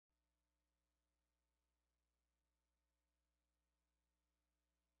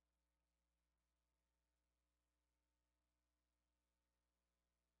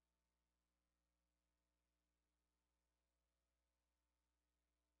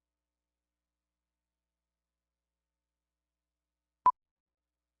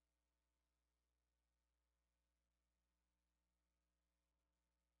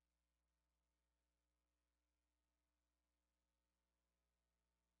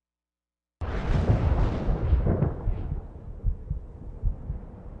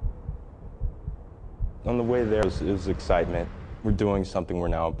On the way there is excitement. We're doing something we're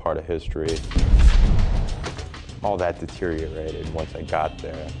now a part of history. All that deteriorated once I got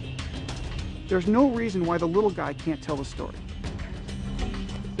there. There's no reason why the little guy can't tell the story.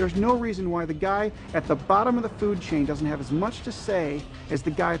 There's no reason why the guy at the bottom of the food chain doesn't have as much to say as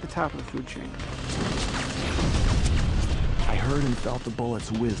the guy at the top of the food chain. I heard and felt the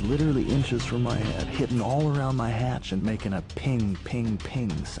bullets whiz literally inches from my head, hitting all around my hatch and making a ping, ping,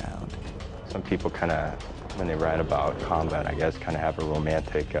 ping sound. Some people kind of, when they write about combat, I guess, kind of have a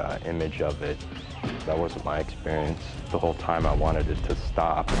romantic image of it. That wasn't my experience. The whole time I wanted it to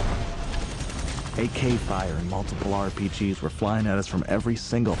stop. AK fire and multiple RPGs were flying at us from every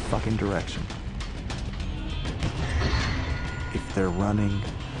single fucking direction. If they're running,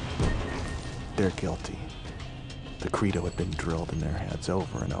 they're guilty. The credo had been drilled in their heads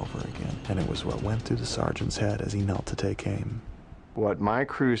over and over again, and it was what went through the sergeant's head as he knelt to take aim. What my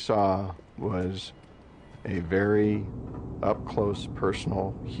crew saw was a very up-close,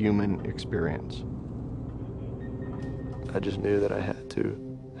 personal, human experience. I just knew that I had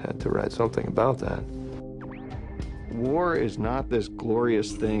to write something about that. War is not this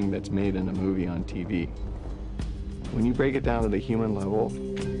glorious thing that's made in a movie on TV. When you break it down to the human level,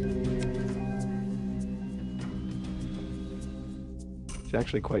 it's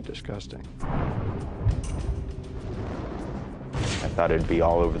actually quite disgusting. I thought it'd be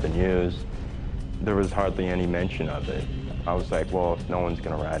all over the news. There was hardly any mention of it. I was like, well, if no one's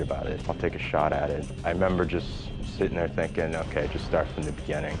gonna write about it, I'll take a shot at it. I remember just sitting there thinking, okay, just start from the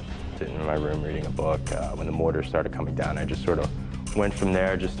beginning. Sitting in my room reading a book. When the mortars started coming down, I just sort of went from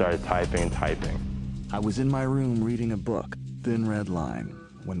there, just started typing and typing. I was in my room reading a book, Thin Red Line,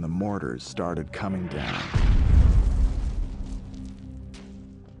 when the mortars started coming down.